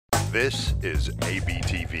This is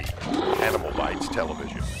ABTV, Animal Bites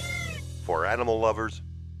Television. For animal lovers,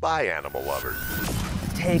 by animal lovers.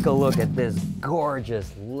 Take a look at this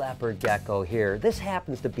gorgeous leopard gecko here. This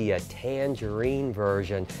happens to be a tangerine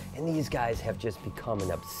version, and these guys have just become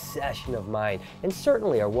an obsession of mine, and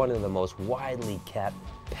certainly are one of the most widely kept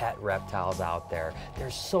pet reptiles out there.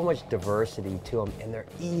 There's so much diversity to them, and their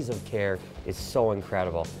ease of care is so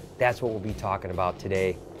incredible. That's what we'll be talking about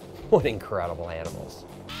today. What incredible animals.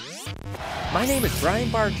 My name is Brian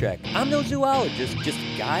Barczyk. I'm no zoologist, just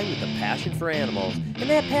a guy with a passion for animals, and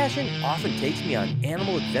that passion often takes me on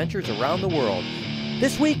animal adventures around the world.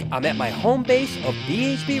 This week, I'm at my home base of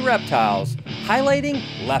BHB Reptiles, highlighting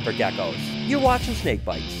leopard geckos. You're watching Snake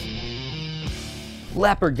Bites.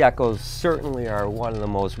 Leopard geckos certainly are one of the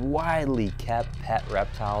most widely kept pet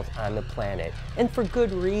reptiles on the planet, and for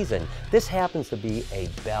good reason. This happens to be a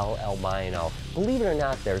Bell albino. Believe it or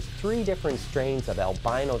not, there's 3 different strains of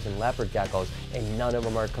albinos and leopard geckos, and none of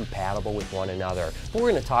them are compatible with one another. But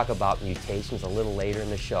we're going to talk about mutations a little later in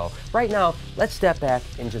the show. Right now, let's step back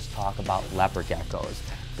and just talk about leopard geckos.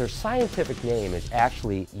 Their scientific name is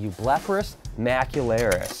actually Eublepharis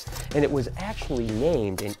macularis, and it was actually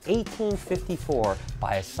named in 1854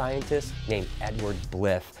 by a scientist named Edward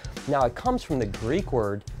Blyth. Now, it comes from the Greek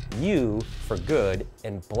word eu for good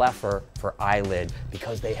and blepher for eyelid,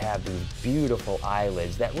 because they have these beautiful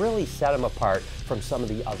eyelids that really set them apart from some of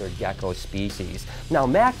the other gecko species. Now,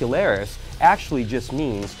 macularis actually just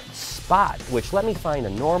means spot, which, let me find a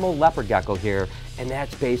normal leopard gecko here, and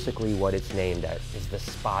that's basically what it's named as, is the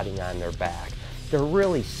spotting on their back. They're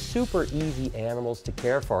really super easy animals to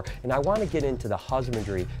care for, and I want to get into the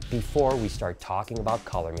husbandry before we start talking about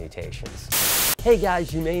color mutations. Hey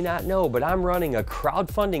guys, you may not know, but I'm running a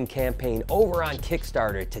crowdfunding campaign over on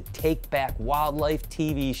Kickstarter to take back wildlife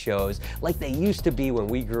TV shows like they used to be when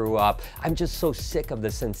we grew up. I'm just so sick of the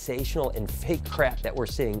sensational and fake crap that we're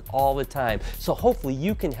seeing all the time. So hopefully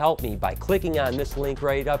you can help me by clicking on this link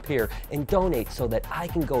right up here and donate so that I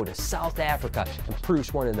can go to South Africa and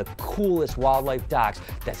produce one of the coolest wildlife docs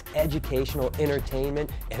that's educational, entertainment,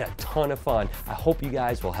 and a ton of fun. I hope you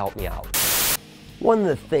guys will help me out. One of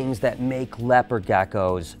the things that make leopard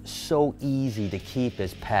geckos so easy to keep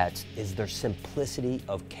as pets is their simplicity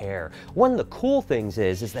of care. One of the cool things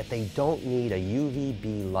is that they don't need a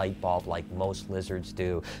UVB light bulb like most lizards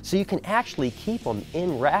do. So you can actually keep them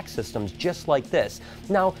in rack systems just like this.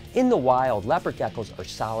 Now, in the wild, leopard geckos are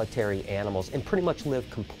solitary animals and pretty much live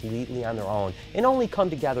completely on their own and only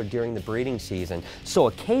come together during the breeding season. So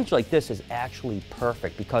a cage like this is actually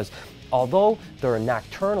perfect, because although they're a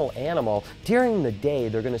nocturnal animal, during the day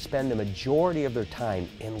they're going to spend the majority of their time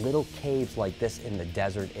in little caves like this in the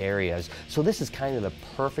desert areas. So this is kind of the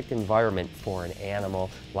perfect environment for an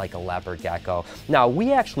animal like a leopard gecko. Now,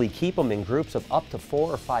 we actually keep them in groups of up to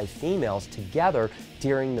 4 or 5 females together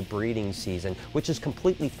during the breeding season, which is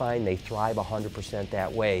completely fine. They thrive 100%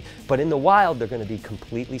 that way. But in the wild, they're going to be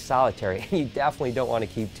completely solitary, and you definitely don't want to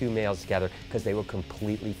keep 2 males together because they will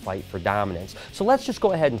completely fight for dominance. So let's just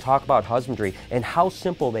go ahead and talk about husbandry and how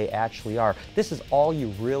simple they actually are. This is all you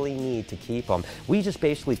really need to keep them. We just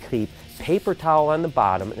basically keep paper towel on the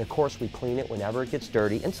bottom, and of course we clean it whenever it gets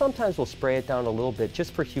dirty, and sometimes we'll spray it down a little bit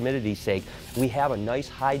just for humidity's sake. We have a nice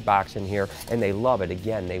hide box in here, and they love it.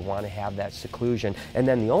 Again, they want to have that seclusion. And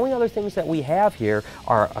then the only other things that we have here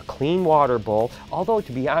are a clean water bowl, although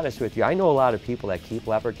to be honest with you, I know a lot of people that keep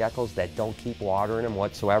leopard geckos that don't keep water in them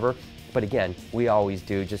whatsoever. But again, we always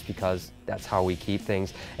do, just because that's how we keep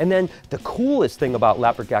things. And then the coolest thing about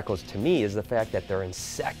leopard geckos to me is the fact that they're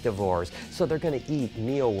insectivores. So they're going to eat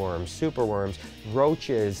mealworms, superworms,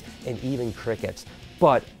 roaches, and even crickets.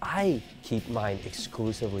 But I keep mine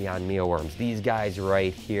exclusively on mealworms, these guys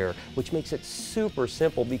right here, which makes it super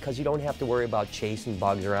simple because you don't have to worry about chasing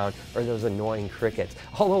bugs around or those annoying crickets,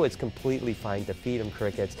 although it's completely fine to feed them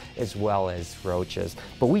crickets as well as roaches.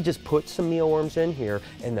 But we just put some mealworms in here,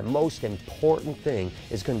 and the most important thing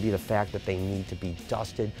is going to be the fact that they need to be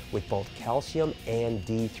dusted with both calcium and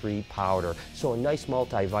D3 powder. So a nice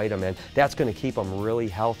multivitamin, that's going to keep them really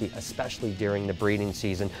healthy, especially during the breeding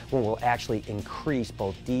season, when we'll actually increase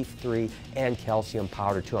both D3 and calcium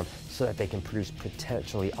powder to them so that they can produce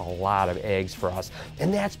potentially a lot of eggs for us.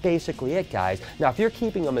 And that's basically it, guys. Now, if you're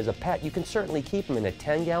keeping them as a pet, you can certainly keep them in a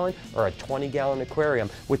 10-gallon or a 20-gallon aquarium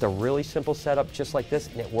with a really simple setup just like this,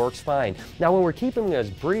 and it works fine. Now, when we're keeping them as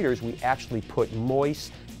breeders, we actually put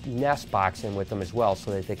moist nest box in with them as well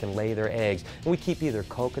so that they can lay their eggs. And we keep either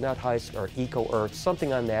coconut husk or eco earth,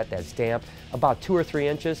 something on that that's damp, about 2 or 3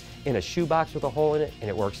 inches in a shoebox with a hole in it, and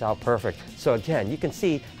it works out perfect. So again, you can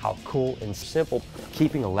see how cool and simple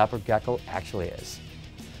keeping a leopard gecko actually is.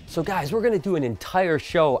 So guys, we're going to do an entire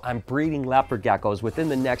show on breeding leopard geckos within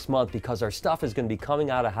the next month because our stuff is going to be coming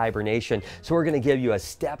out of hibernation. So we're going to give you a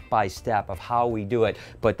step-by-step of how we do it,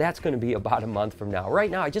 but that's going to be about a month from now.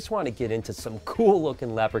 Right now, I just want to get into some cool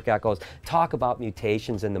looking leopard geckos, talk about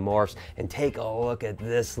mutations in the morphs, and take a look at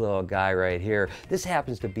this little guy right here. This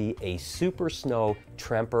happens to be a super snow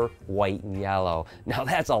tremper white and yellow. Now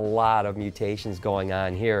that's a lot of mutations going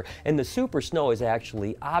on here, and the super snow is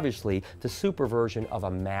actually obviously the super version of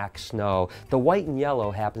a max snow. The white and yellow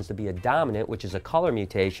happens to be a dominant, which is a color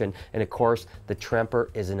mutation, and of course the tremper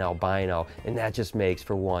is an albino, and that just makes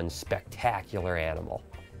for one spectacular animal.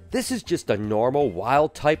 This is just a normal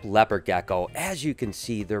wild type leopard gecko. As you can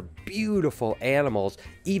see, they're beautiful animals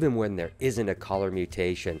even when there isn't a color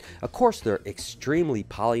mutation. Of course, they're extremely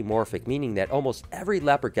polymorphic, meaning that almost every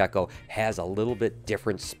leopard gecko has a little bit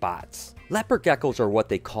different spots. Leopard geckos are what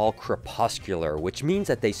they call crepuscular, which means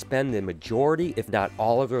that they spend the majority, if not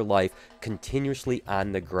all of their life, continuously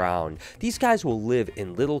on the ground. These guys will live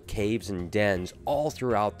in little caves and dens all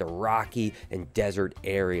throughout the rocky and desert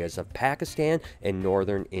areas of Pakistan and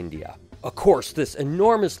northern India. Of course, this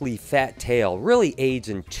enormously fat tail really aids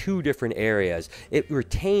in two different areas. It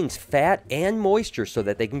retains fat and moisture so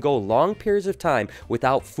that they can go long periods of time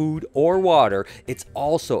without food or water. It's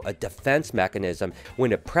also a defense mechanism.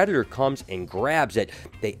 When a predator comes and grabs it,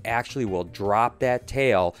 they actually will drop that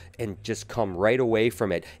tail and just come right away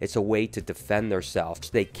from it. It's a way to defend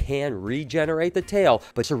themselves. They can regenerate the tail,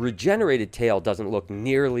 but a regenerated tail doesn't look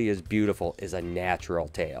nearly as beautiful as a natural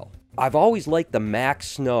tail. I've always liked the Max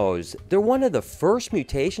Snows. They're one of the first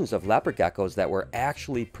mutations of leopard geckos that were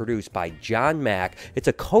actually produced by John Mack. It's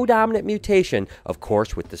a codominant mutation, of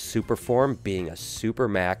course, with the super form being a Super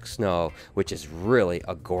Max Snow, which is really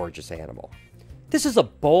a gorgeous animal. This is a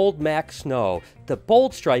bold Max Snow. The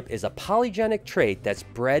bold stripe is a polygenic trait that's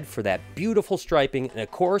bred for that beautiful striping, and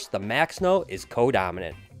of course, the Max Snow is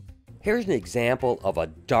codominant. Here's an example of a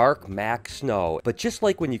dark Max Snow, but just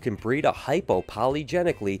like when you can breed a hypo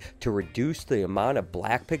polygenically to reduce the amount of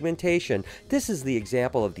black pigmentation, this is the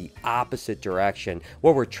example of the opposite direction,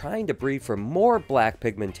 where we're trying to breed for more black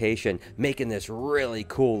pigmentation, making this really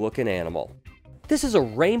cool looking animal. This is a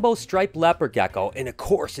rainbow striped leopard gecko, and of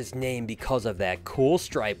course it's named because of that cool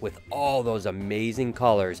stripe with all those amazing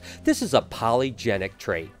colors. This is a polygenic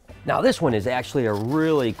trait. Now this one is actually a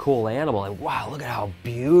really cool animal, and wow, look at how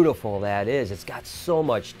beautiful that is. It's got so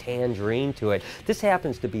much tangerine to it. This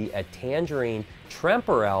happens to be a tangerine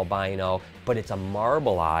tremper albino, but it's a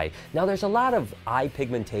marble eye. Now there's a lot of eye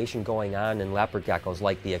pigmentation going on in leopard geckos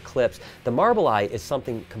like the eclipse. The marble eye is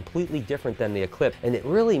something completely different than the eclipse, and it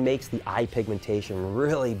really makes the eye pigmentation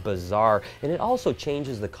really bizarre, and it also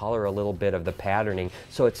changes the color a little bit of the patterning,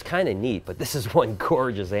 so it's kind of neat. But this is one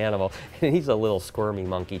gorgeous animal, and he's a little squirmy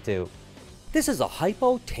monkey too. This is a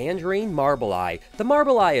hypo-tangerine marble eye. The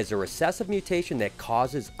marble eye is a recessive mutation that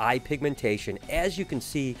causes eye pigmentation. As you can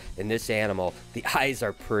see in this animal, the eyes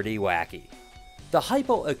are pretty wacky. The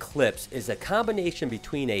hypo eclipse is a combination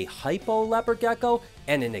between a hypo leopard gecko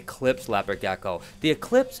and an eclipse leopard gecko. The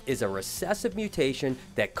eclipse is a recessive mutation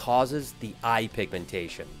that causes the eye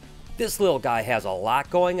pigmentation. This little guy has a lot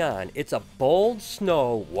going on. It's a bold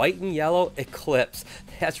snow white and yellow eclipse.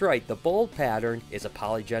 That's right, the bold pattern is a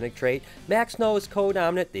polygenic trait. Max Snow is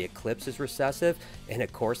codominant, the eclipse is recessive, and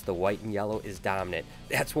of course the white and yellow is dominant.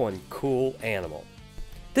 That's one cool animal.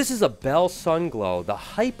 This is a bell sunglow. The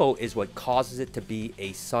hypo is what causes it to be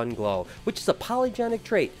a sunglow, which is a polygenic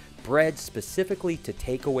trait bred specifically to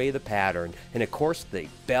take away the pattern. And of course the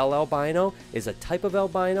bell albino is a type of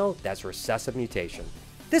albino that's recessive mutation.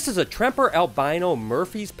 This is a Tremper albino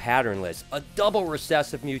Murphy's patternless, a double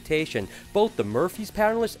recessive mutation. Both the Murphy's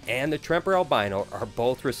patternless and the Tremper albino are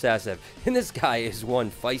both recessive, and this guy is one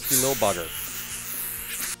feisty little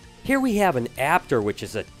bugger. Here we have an Apter, which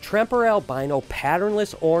is a Tremper albino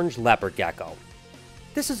patternless orange leopard gecko.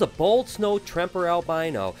 This is a bold snow Tremper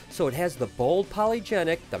albino, so it has the bold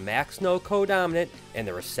polygenic, the Max Snow codominant, and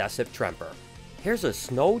the recessive Tremper. Here's a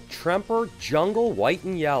Snow Tremper Jungle White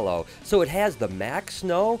and Yellow. So it has the Max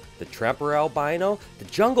Snow, the Tremper Albino. The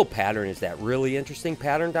jungle pattern is that really interesting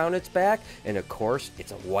pattern down its back. And of course,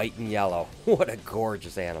 it's a white and yellow. What a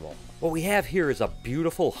gorgeous animal. What we have here is a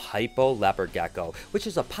beautiful hypo leopard gecko, which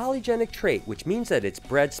is a polygenic trait, which means that it's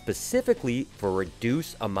bred specifically for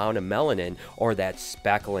reduced amount of melanin, or that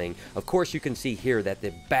speckling. Of course, you can see here that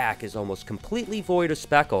the back is almost completely void of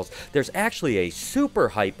speckles. There's actually a super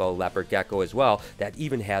hypo leopard gecko as well that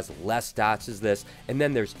even has less dots as this, and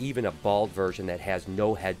then there's even a bald version that has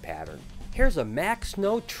no head pattern. Here's a Max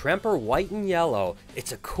Snow Tremper White and Yellow.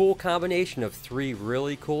 It's a cool combination of three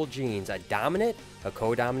really cool genes, a dominant, a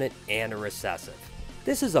codominant, and a recessive.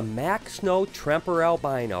 This is a Mac Snow Tremper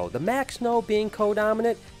albino, the Mac Snow being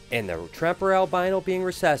codominant and the Tremper albino being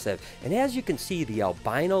recessive. And as you can see, the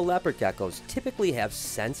albino leopard geckos typically have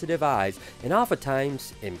sensitive eyes, and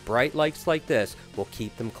oftentimes in bright lights like this will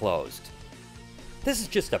keep them closed. This is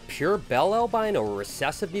just a pure Bell albino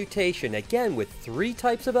recessive mutation, again with 3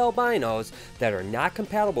 types of albinos that are not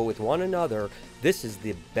compatible with one another. This is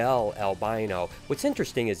the Bell albino. What's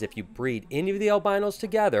interesting is if you breed any of the albinos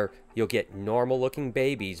together, you'll get normal looking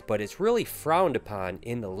babies, but it's really frowned upon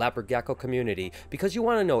in the leopard gecko community because you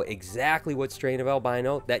want to know exactly what strain of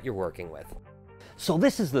albino that you're working with. So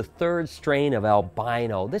this is the 3rd strain of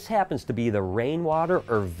albino. This happens to be the rainwater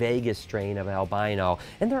or Vegas strain of albino,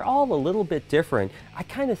 and they're all a little bit different. I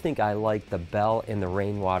kind of think I like the Bell and the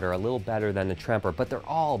rainwater a little better than the Tremper, but they're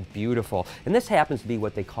all beautiful. And this happens to be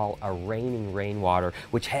what they call a raining rainwater,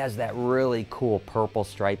 which has that really cool purple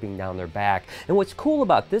striping down their back. And what's cool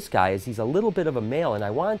about this guy is he's a little bit of a male, and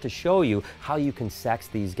I wanted to show you how you can sex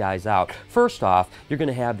these guys out. First off, you're going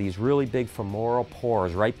to have these really big femoral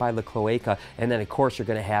pores right by the cloaca, and then of course you're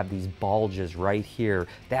going to have these bulges right here.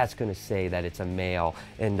 That's going to say that it's a male,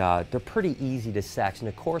 and they're pretty easy to sex. And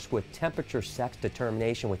of course, with temperature sex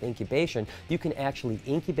determination with incubation, you can actually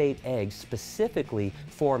incubate eggs specifically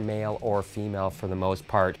for male or female for the most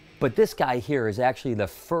part. But this guy here is actually the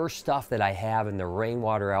first stuff that I have in the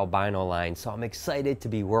rainwater albino line, so I'm excited to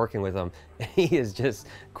be working with him. He is just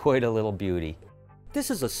quite a little beauty. This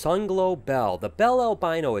is a Sunglow Bell. The Bell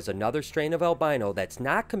albino is another strain of albino that's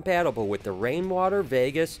not compatible with the Rainwater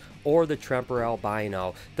Vegas or the Tremper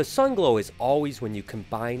albino. The Sunglow is always when you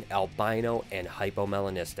combine albino and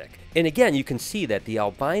hypomelanistic. And again, you can see that the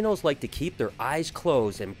albinos like to keep their eyes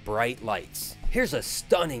closed in bright lights. Here's a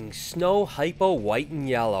stunning snow hypo white and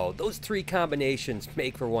yellow. Those 3 combinations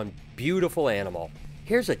make for one beautiful animal.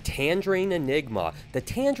 Here's a Tangerine Enigma. The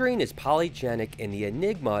Tangerine is polygenic and the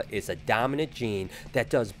Enigma is a dominant gene that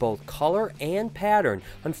does both color and pattern.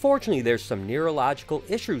 Unfortunately, there's some neurological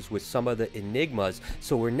issues with some of the Enigmas,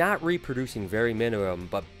 so we're not reproducing very many of them,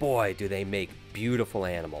 but boy, do they make beautiful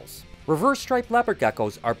animals. Reverse striped leopard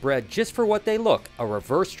geckos are bred just for what they look, a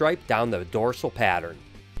reverse stripe down the dorsal pattern.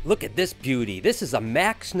 Look at this beauty. This is a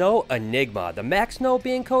Mac Snow Enigma, the Mac Snow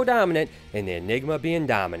being codominant and the Enigma being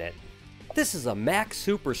dominant. This is a Mac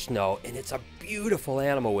Super Snow, and it's a beautiful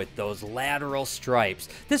animal with those lateral stripes.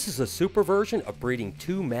 This is a super version of breeding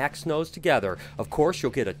 2 Mac Snows together. Of course,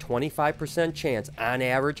 you'll get a 25% chance on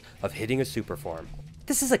average of hitting a super form.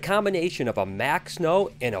 This is a combination of a Mac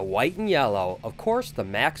Snow and a white and yellow. Of course, the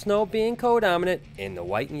Mac Snow being codominant and the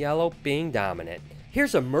white and yellow being dominant.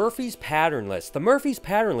 Here's a Murphy's patternless. The Murphy's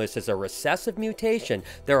patternless is a recessive mutation.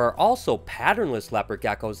 There are also patternless leopard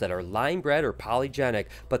geckos that are line bred or polygenic,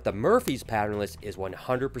 but the Murphy's patternless is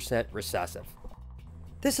 100% recessive.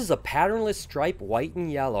 This is a patternless stripe white and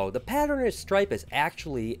yellow. The patternless stripe is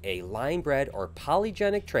actually a line bred or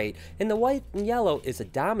polygenic trait, and the white and yellow is a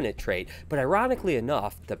dominant trait, but ironically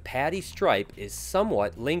enough, the patty stripe is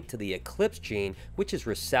somewhat linked to the eclipse gene, which is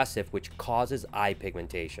recessive, which causes eye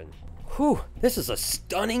pigmentation. Whew, this is a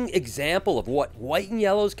stunning example of what white and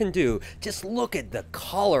yellows can do. Just look at the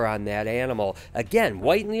color on that animal. Again,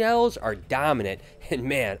 white and yellows are dominant, and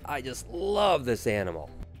man, I just love this animal.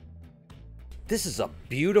 This is a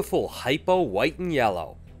beautiful hypo white and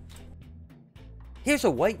yellow. Here's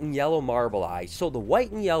a white and yellow marble eye. So the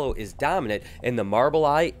white and yellow is dominant and the marble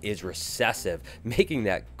eye is recessive, making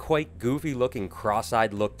that quite goofy looking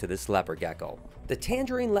cross-eyed look to this leopard gecko. The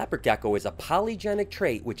Tangerine leopard gecko is a polygenic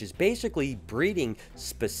trait, which is basically breeding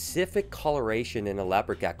specific coloration in a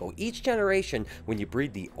leopard gecko. Each generation, when you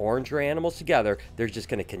breed the oranger animals together, they're just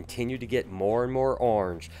going to continue to get more and more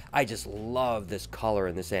orange. I just love this color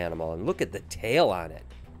in this animal, and look at the tail on it.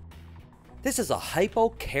 This is a hypo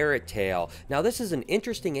carrot tail. Now this is an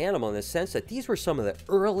interesting animal in the sense that these were some of the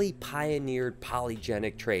early pioneered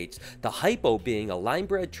polygenic traits. The hypo being a line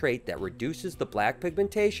bred trait that reduces the black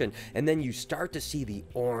pigmentation, and then you start to see the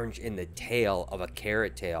orange in the tail of a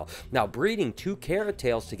carrot tail. Now breeding 2 carrot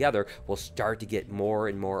tails together will start to get more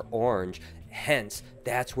and more orange. Hence,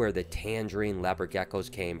 that's where the Tangerine leopard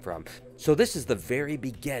geckos came from. So this is the very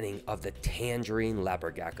beginning of the Tangerine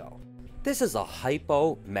leopard gecko. This is a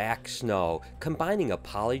hypo Mac Snow, combining a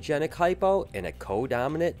polygenic hypo and a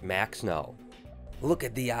codominant Mac Snow. Look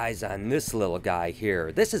at the eyes on this little guy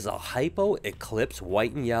here. This is a Hypo Eclipse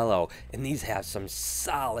white and yellow, and these have some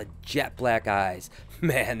solid jet black eyes.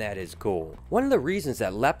 Man, that is cool. One of the reasons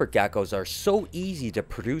that leopard geckos are so easy to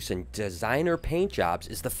produce in designer paint jobs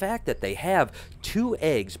is the fact that they have 2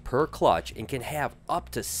 eggs per clutch and can have up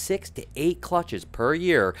to 6 to 8 clutches per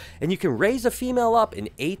year, and you can raise a female up in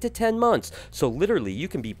 8 to 10 months. So literally you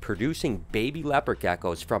can be producing baby leopard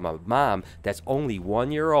geckos from a mom that's only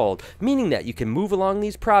 1 year old, meaning that you can move along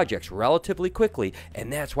these projects relatively quickly,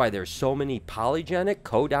 and that's why there's so many polygenic,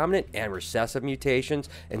 codominant, and recessive mutations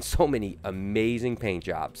and so many amazing paint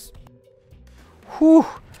jobs. Whew!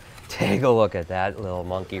 Take a look at that little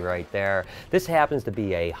monkey right there. This happens to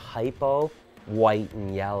be a Hypo white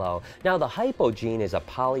and yellow. Now the Hypo gene is a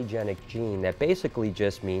polygenic gene that basically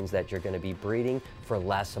just means that you're going to be breeding for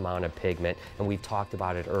less amount of pigment, and we've talked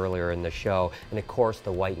about it earlier in the show. And of course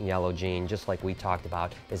the white and yellow gene, just like we talked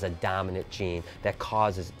about, is a dominant gene that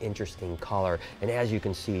causes interesting color, and as you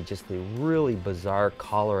can see, just the really bizarre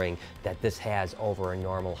coloring that this has over a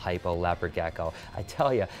normal Hypo leopard gecko. I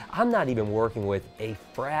tell you, I'm not even working with a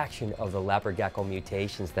fraction of the leopard gecko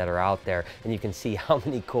mutations that are out there, and you can see how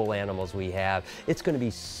many cool animals we have. It's going to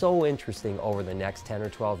be so interesting over the next 10 or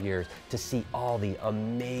 12 years to see all the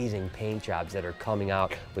amazing paint jobs that are coming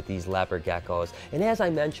out with these leopard geckos. And as I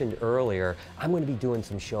mentioned earlier, I'm going to be doing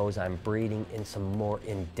some shows on breeding and some more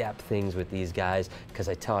in-depth things with these guys, because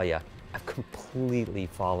I tell you, I've completely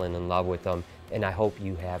fallen in love with them, and I hope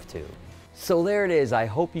you have too. So there it is. I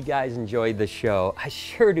hope you guys enjoyed the show. I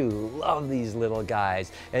sure do love these little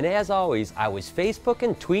guys. And as always, I was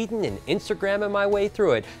Facebooking, tweeting, and Instagramming my way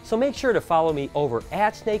through it. So make sure to follow me over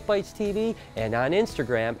at SnakeBytesTV and on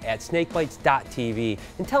Instagram at SnakeBytes.tv.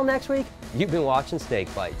 Until next week, you've been watching Snake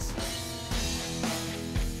Bites.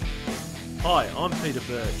 Hi, I'm Peter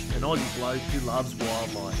Birch, an Aussie bloke who loves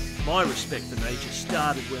wildlife. My respect for nature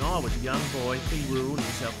started when I was a young boy in rural New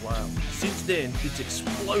South Wales. Since then, it's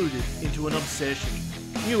exploded into an obsession.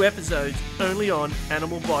 New episodes only on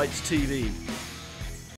AnimalBytesTV.